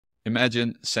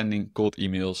Imagine sending cold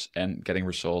emails and getting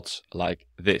results like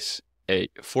this. A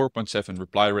 4.7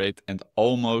 reply rate and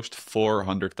almost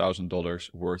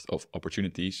 $400,000 worth of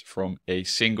opportunities from a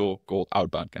single cold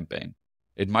outbound campaign.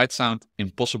 It might sound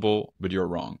impossible, but you're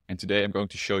wrong. And today I'm going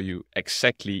to show you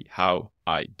exactly how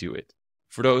I do it.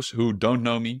 For those who don't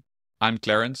know me, I'm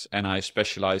Clarence and I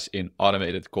specialize in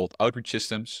automated cold outreach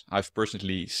systems. I've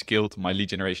personally scaled my lead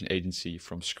generation agency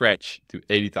from scratch to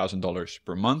 $80,000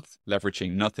 per month,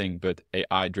 leveraging nothing but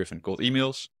AI-driven cold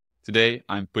emails. Today,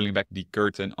 I'm pulling back the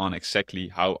curtain on exactly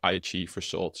how I achieve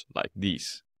results like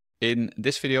these. In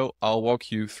this video, I'll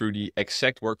walk you through the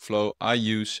exact workflow I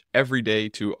use every day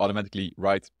to automatically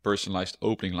write personalized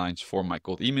opening lines for my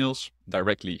cold emails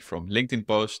directly from LinkedIn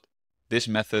posts. This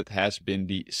method has been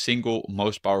the single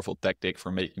most powerful tactic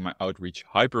for making my outreach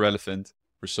hyper-relevant,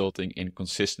 resulting in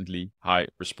consistently high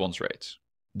response rates.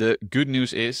 The good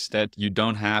news is that you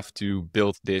don't have to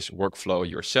build this workflow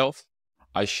yourself.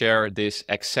 I share this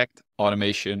exact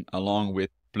automation along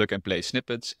with plug-and-play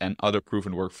snippets and other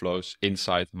proven workflows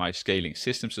inside my Scaling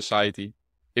Systems Society.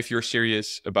 If you're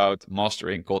serious about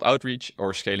mastering cold outreach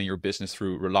or scaling your business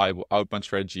through reliable outbound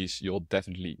strategies, you'll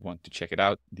definitely want to check it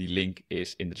out. The link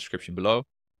is in the description below.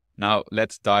 Now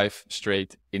let's dive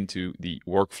straight into the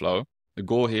workflow. The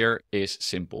goal here is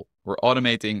simple. We're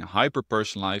automating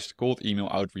hyper-personalized cold email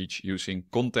outreach using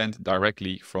content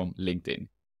directly from LinkedIn.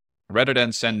 Rather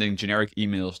than sending generic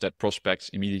emails that prospects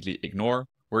immediately ignore,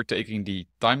 we're taking the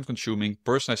time-consuming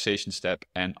personalization step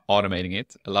and automating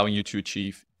it, allowing you to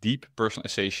achieve deep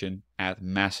personalization at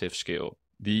massive scale.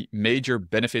 The major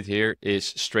benefit here is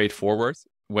straightforward.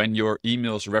 When your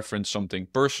emails reference something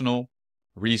personal,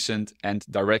 recent, and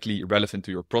directly relevant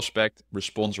to your prospect,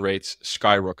 response rates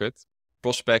skyrocket.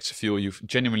 Prospects feel you've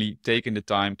genuinely taken the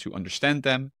time to understand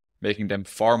them, making them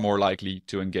far more likely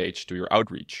to engage to your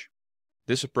outreach.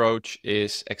 This approach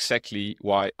is exactly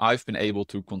why I've been able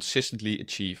to consistently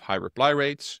achieve high reply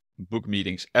rates, book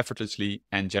meetings effortlessly,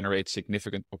 and generate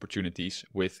significant opportunities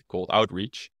with cold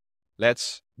outreach.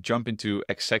 Let's jump into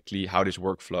exactly how this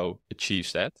workflow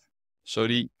achieves that. So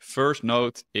the first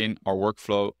node in our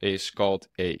workflow is called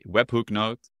a webhook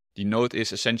node. The node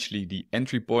is essentially the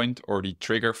entry point or the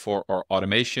trigger for our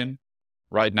automation.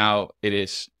 Right now it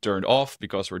is turned off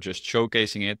because we're just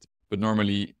showcasing it. But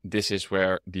normally this is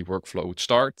where the workflow would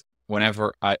start.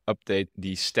 Whenever I update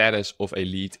the status of a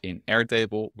lead in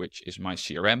Airtable, which is my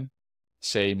CRM,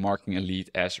 say marking a lead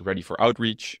as ready for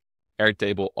outreach,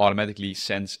 Airtable automatically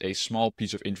sends a small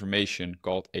piece of information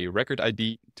called a record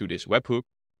ID to this webhook.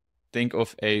 Think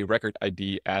of a record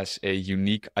ID as a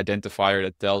unique identifier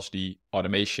that tells the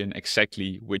automation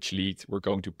exactly which lead we're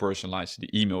going to personalize the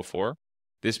email for.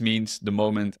 This means the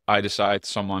moment I decide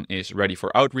someone is ready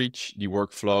for outreach, the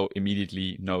workflow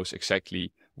immediately knows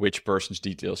exactly which person's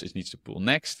details it needs to pull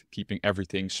next, keeping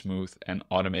everything smooth and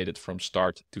automated from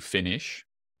start to finish.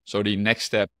 So the next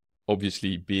step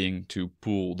obviously being to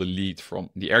pull the lead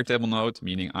from the Airtable node,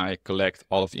 meaning I collect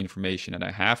all of the information that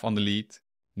I have on the lead.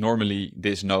 Normally,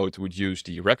 this node would use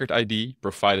the record ID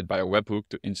provided by a webhook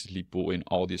to instantly pull in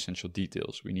all the essential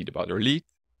details we need about their lead,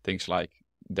 things like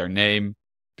their name,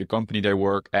 the company they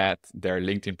work at, their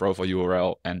LinkedIn profile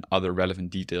URL, and other relevant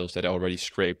details that I already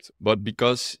scraped. But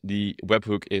because the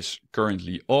webhook is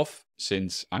currently off,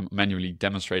 since I'm manually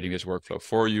demonstrating this workflow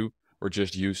for you, we're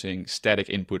just using static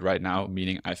input right now,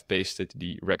 meaning I've pasted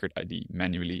the record ID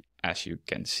manually, as you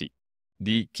can see.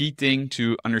 The key thing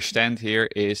to understand here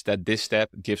is that this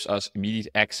step gives us immediate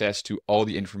access to all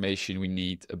the information we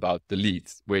need about the lead,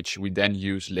 which we then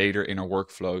use later in our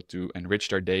workflow to enrich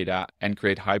their data and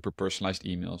create hyper-personalized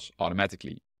emails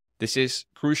automatically. This is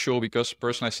crucial because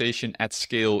personalization at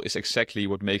scale is exactly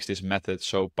what makes this method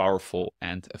so powerful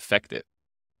and effective.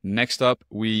 Next up,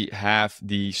 we have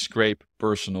the scrape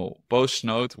personal posts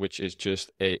node, which is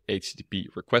just a HTTP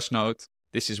request node.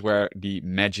 This is where the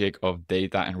magic of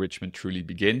data enrichment truly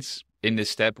begins. In this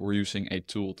step, we're using a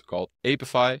tool called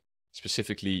Apify,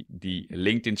 specifically the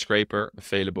LinkedIn scraper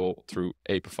available through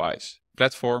Apify's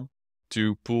platform,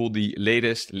 to pull the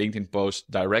latest LinkedIn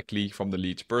post directly from the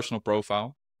lead's personal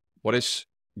profile. What is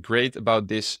great about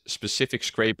this specific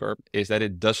scraper is that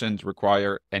it doesn't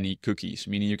require any cookies,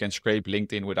 meaning you can scrape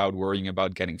LinkedIn without worrying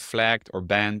about getting flagged or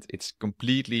banned. It's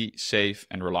completely safe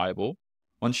and reliable.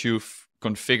 Once you've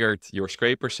configured your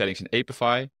scraper settings in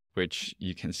Apify, which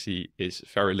you can see is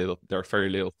there are very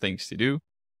little things to do.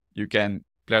 You can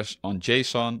press on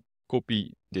JSON,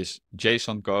 copy this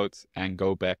JSON code and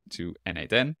go back to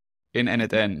N8N. In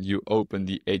N8N, you open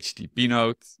the HTTP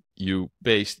node, you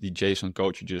paste the JSON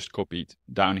code you just copied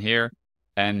down here,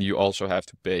 and you also have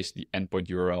to paste the endpoint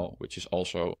URL, which is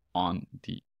also on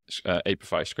the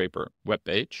Apify scraper web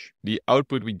page. The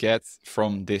output we get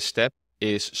from this step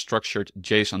is structured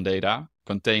JSON data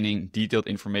containing detailed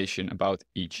information about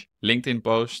each LinkedIn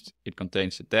post. It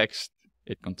contains the text.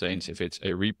 It contains if it's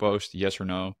a repost, yes or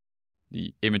no,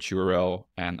 the image URL,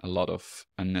 and a lot of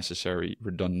unnecessary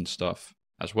redundant stuff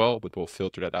as well, but we'll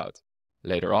filter that out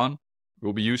later on.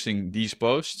 We'll be using these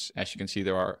posts. As you can see,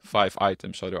 there are 5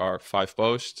 items, so there are 5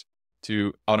 posts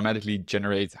to automatically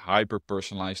generate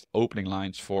hyper-personalized opening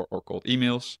lines for our cold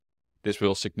emails. This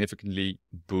will significantly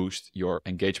boost your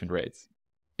engagement rate.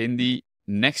 In the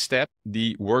next step,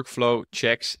 the workflow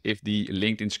checks if the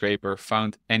LinkedIn scraper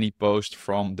found any post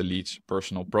from the lead's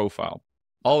personal profile.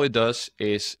 All it does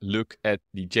is look at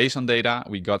the JSON data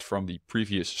we got from the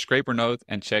previous scraper node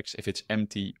and checks if it's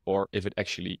empty or if it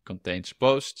actually contains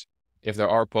posts. If there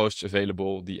are posts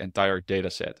available, the entire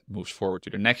dataset moves forward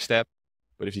to the next step.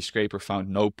 But if the scraper found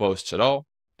no posts at all,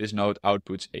 this node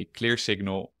outputs a clear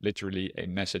signal, literally a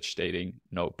message stating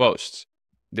no posts.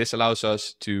 This allows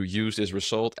us to use this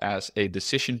result as a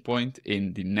decision point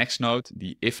in the next node,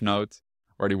 the if node,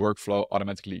 where the workflow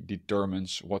automatically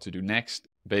determines what to do next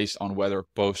based on whether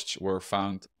posts were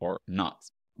found or not.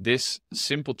 This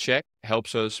simple check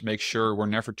helps us make sure we're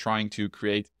never trying to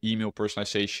create email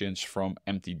personalizations from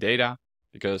empty data,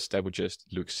 because that would just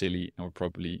look silly and would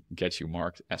probably get you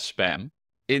marked as spam.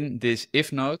 In this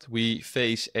if node, we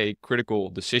face a critical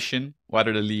decision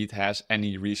whether the lead has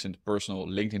any recent personal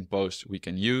LinkedIn posts we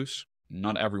can use.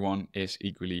 Not everyone is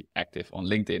equally active on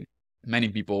LinkedIn. Many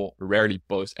people rarely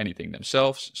post anything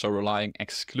themselves, so relying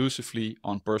exclusively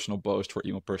on personal posts for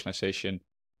email personalization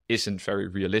isn't very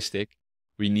realistic.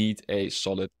 We need a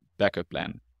solid backup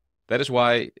plan. That is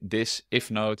why this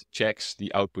if node checks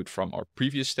the output from our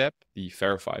previous step, the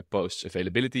verify posts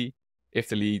availability. If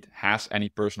the lead has any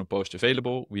personal post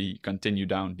available, we continue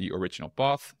down the original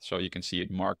path, so you can see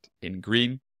it marked in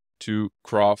green, to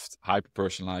craft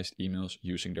hyper-personalized emails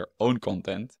using their own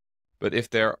content. But if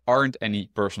there aren't any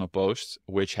personal posts,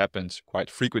 which happens quite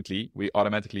frequently, we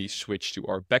automatically switch to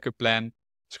our backup plan,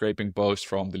 scraping posts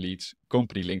from the lead's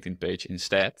company LinkedIn page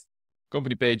instead.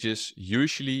 Company pages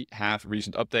usually have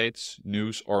recent updates,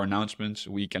 news, or announcements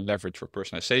we can leverage for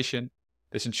personalization.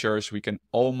 This ensures we can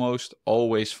almost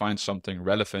always find something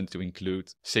relevant to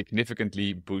include,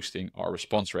 significantly boosting our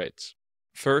response rates.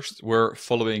 First, we're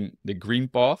following the green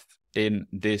path. In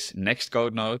this next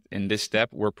code node, in this step,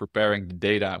 we're preparing the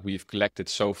data we've collected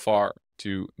so far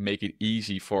to make it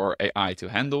easy for AI to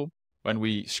handle. When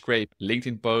we scrape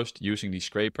LinkedIn post using the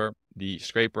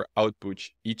scraper outputs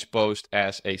each post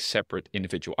as a separate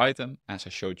individual item. As I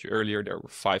showed you earlier, there were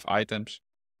 5 items.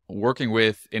 Working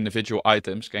with individual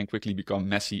items can quickly become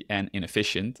messy and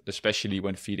inefficient, especially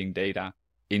when feeding data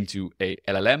into a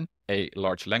LLM, a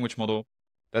large language model.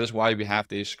 That is why we have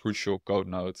this crucial code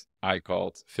node I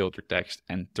called filter text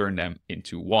and turn them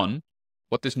into one.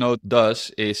 What this node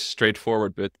does is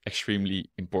straightforward but extremely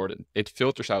important. It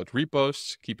filters out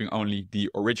reposts, keeping only the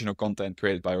original content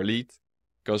created by our lead,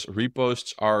 because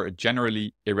reposts are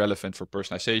generally irrelevant for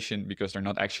personalization because they're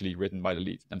not actually written by the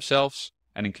lead themselves,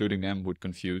 and including them would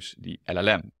confuse the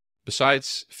LLM.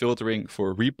 Besides filtering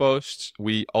for reposts,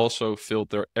 we also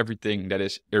filter everything that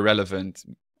is irrelevant,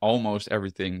 almost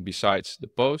everything besides the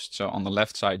post. So on the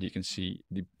left side, you can see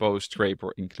the post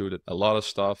scraper included a lot of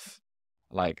stuff,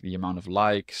 like the amount of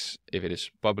likes, if it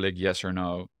is public, yes or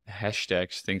no,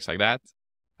 hashtags, things like that.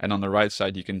 And on the right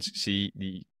side, you can see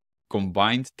the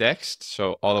combined text.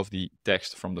 So all of the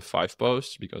text from the 5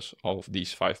 posts, because all of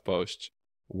these 5 posts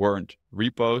weren't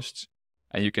reposts.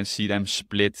 And you can see them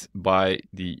split by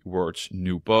the words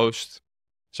new post.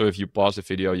 So if you pause the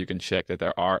video, you can check that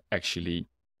there are actually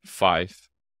 5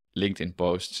 LinkedIn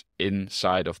posts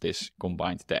inside of this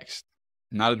combined text.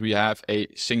 Now that we have a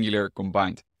singular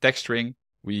combined text string,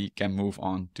 we can move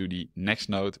on to the next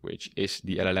node, which is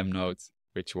the LLM node,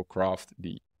 which will craft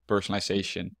the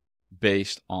personalization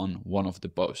based on one of the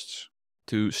posts.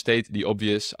 To state the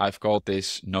obvious, I've called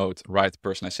this node write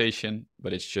personalization,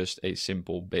 but it's just a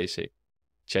simple basic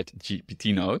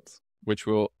ChatGPT node, which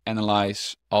will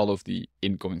analyze all of the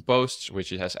incoming posts,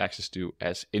 which it has access to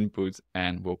as input,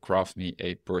 and will craft me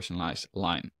a personalized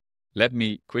line. Let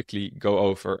me quickly go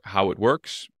over how it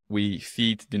works. We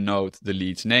feed the node the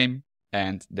lead's name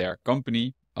and their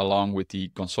company, along with the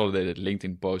consolidated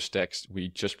LinkedIn post text we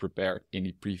just prepared in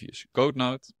the previous code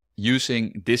node.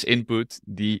 Using this input,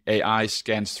 the AI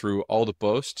scans through all the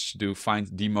posts to find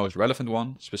the most relevant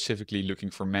one, specifically looking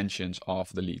for mentions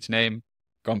of the lead's name,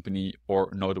 company, or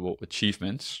notable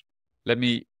achievements. Let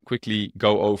me quickly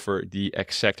go over the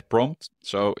exact prompt.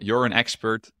 So you're an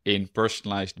expert in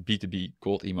personalized B2B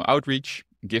cold email outreach.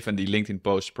 Given the LinkedIn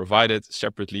posts provided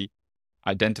separately,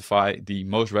 identify the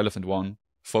most relevant one,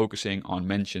 focusing on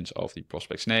mentions of the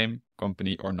prospect's name,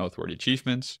 company, or noteworthy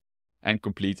achievements, and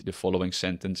complete the following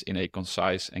sentence in a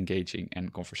concise, engaging,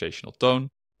 and conversational tone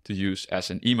to use as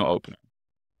an email opener.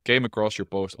 Came across your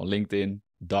post on LinkedIn, ...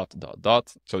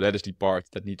 So that is the part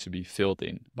that needs to be filled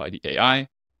in by the AI.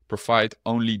 Provide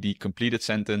only the completed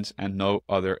sentence and no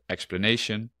other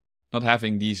explanation. Not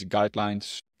having these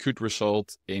guidelines could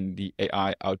result in the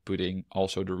AI outputting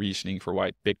also the reasoning for why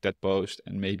it picked that post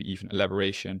and maybe even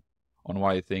elaboration on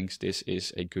why it thinks this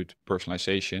is a good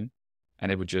personalization.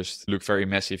 And it would just look very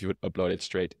messy if you would upload it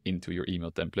straight into your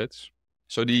email templates.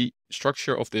 So the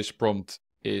structure of this prompt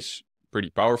is pretty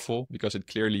powerful because it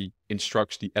clearly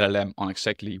instructs the LLM on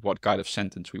exactly what kind of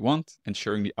sentence we want,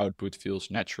 ensuring the output feels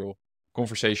natural,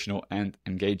 conversational, and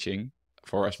engaging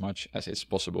for as much as is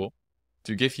possible.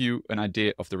 To give you an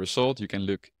idea of the result, you can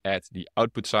look at the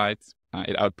output side.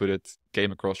 It outputted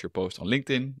came across your post on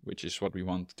LinkedIn, which is what we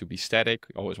want to be static.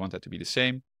 We always want that to be the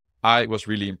same. I was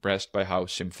really impressed by how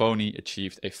Symfony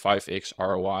achieved a 5x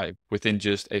ROI within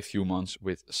just a few months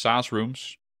with SaaS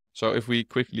rooms. So if we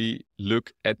quickly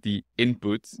look at the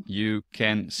input, you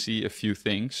can see a few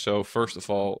things. So first of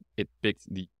all, it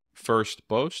picked the first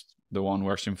post, the one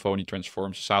where Symfony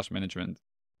transforms SaaS management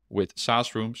with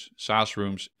SaaS rooms. SaaS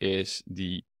rooms is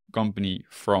the company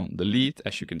from the lead.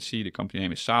 As you can see, the company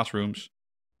name is SaaS rooms.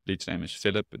 Lead's name is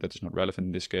Philip, but that is not relevant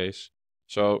in this case.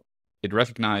 So it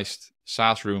recognized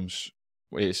SaaS rooms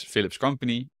is Philip's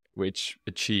company, which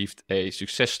achieved a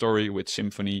success story with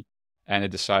Symfony, and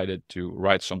it decided to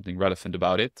write something relevant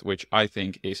about it, which I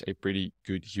think is a pretty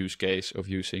good use case of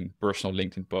using personal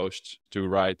LinkedIn posts to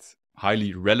write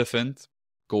highly relevant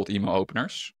cold email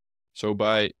openers. So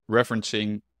by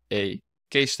referencing a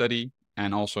case study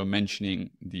and also mentioning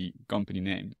the company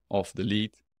name of the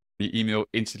lead, the email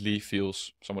instantly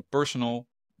feels somewhat personal,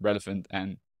 relevant,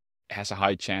 and has a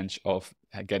high chance of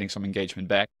getting some engagement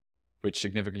back, which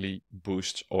significantly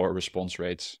boosts our response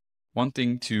rates. One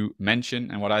thing to mention,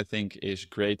 and what I think is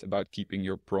great about keeping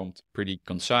your prompt pretty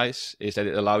concise, is that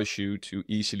it allows you to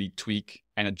easily tweak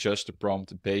and adjust the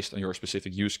prompt based on your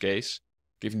specific use case,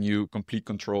 giving you complete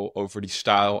control over the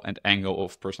style and angle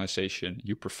of personalization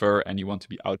you prefer and you want to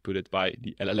be outputted by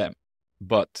the LLM.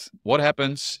 But what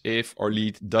happens if our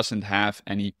lead doesn't have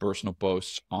any personal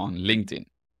posts on LinkedIn?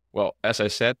 Well, as I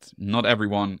said, not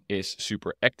everyone is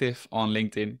super active on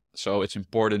LinkedIn, so it's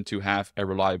important to have a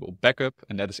reliable backup,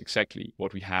 and that is exactly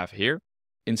what we have here.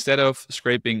 Instead of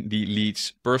scraping the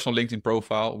lead's personal LinkedIn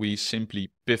profile, we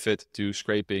simply pivot to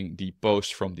scraping the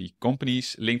post from the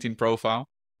company's LinkedIn profile.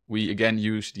 We again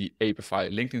use the Apify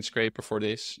LinkedIn scraper for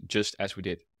this, just as we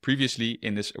did previously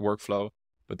in this workflow,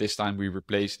 but this time we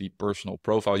replace the personal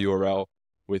profile URL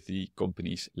with the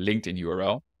company's LinkedIn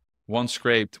URL. Once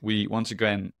scraped, we once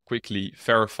again quickly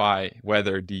verify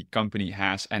whether the company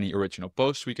has any original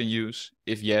posts we can use.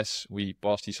 If yes, we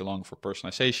pass these along for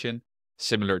personalization,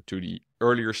 similar to the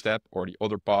earlier step or the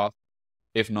other path.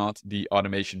 If not, the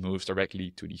automation moves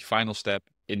directly to the final step,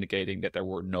 indicating that there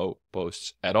were no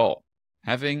posts at all.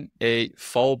 Having a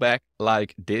fallback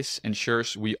like this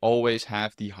ensures we always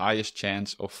have the highest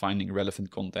chance of finding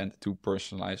relevant content to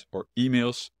personalize our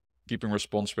emails, keeping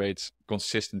response rates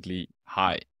consistently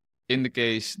high. In the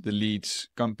case the lead's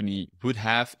company would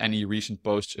have any recent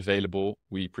posts available,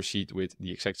 we proceed with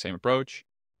the exact same approach,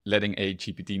 letting a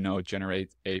GPT node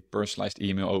generate a personalized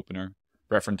email opener,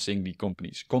 referencing the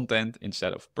company's content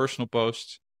instead of personal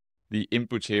posts. The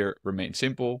inputs here remain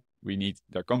simple. We need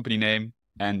their company name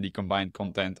and the combined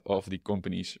content of the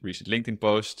company's recent LinkedIn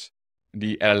posts.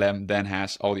 The LLM then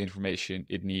has all the information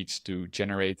it needs to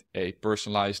generate a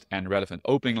personalized and relevant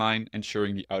opening line,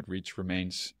 ensuring the outreach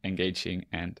remains engaging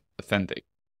and authentic.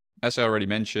 As I already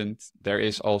mentioned, there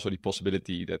is also the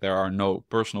possibility that there are no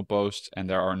personal posts and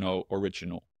there are no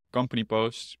original company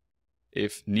posts.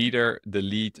 If neither the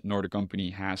lead nor the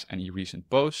company has any recent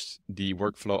posts, the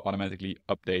workflow automatically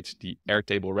updates the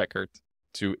Airtable record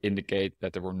to indicate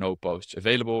that there were no posts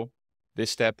available. This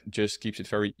step just keeps it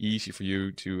very easy for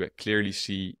you to clearly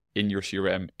see in your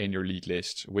CRM, in your lead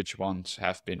lists, which ones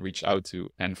have been reached out to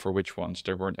and for which ones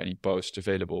there weren't any posts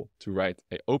available to write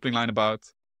an opening line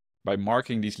about. By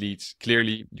marking these leads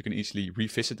clearly, you can easily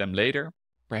revisit them later,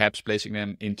 perhaps placing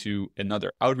them into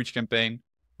another outreach campaign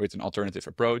with an alternative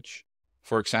approach.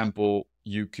 For example,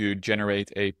 you could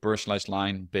generate a personalized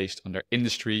line based on their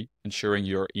industry, ensuring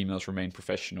your emails remain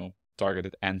professional,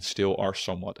 targeted, and still are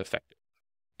somewhat effective.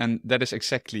 And that is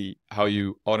exactly how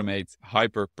you automate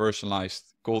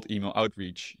hyper-personalized cold email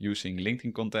outreach using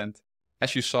LinkedIn content.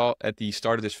 As you saw at the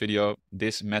start of this video,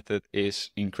 this method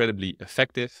is incredibly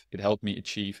effective. It helped me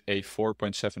achieve a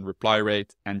 4.7 reply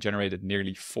rate and generated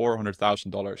nearly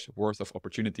 $400,000 worth of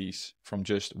opportunities from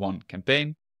just one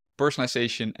campaign.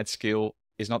 Personalization at scale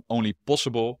is not only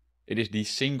possible, it is the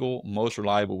single most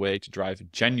reliable way to drive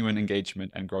genuine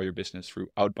engagement and grow your business through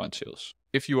outbound sales.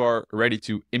 If you are ready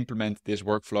to implement this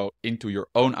workflow into your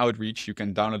own outreach, you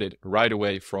can download it right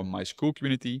away from my Skool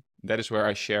community. That is where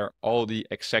I share all the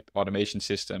exact automation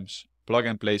systems, plug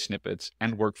and play snippets,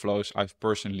 and workflows I've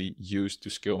personally used to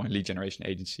scale my lead generation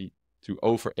agency to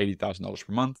over $80,000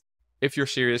 per month. If you're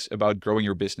serious about growing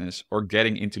your business or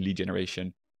getting into lead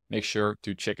generation, make sure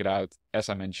to check it out. As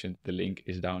I mentioned, the link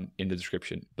is down in the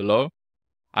description below.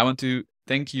 I want to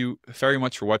thank you very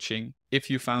much for watching. If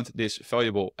you found this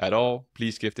valuable at all,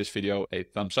 please give this video a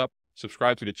thumbs up,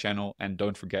 subscribe to the channel, and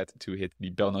don't forget to hit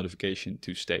the bell notification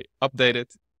to stay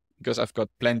updated, because I've got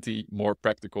plenty more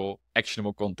practical,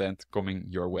 actionable content coming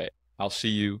your way. I'll see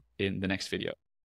you in the next video.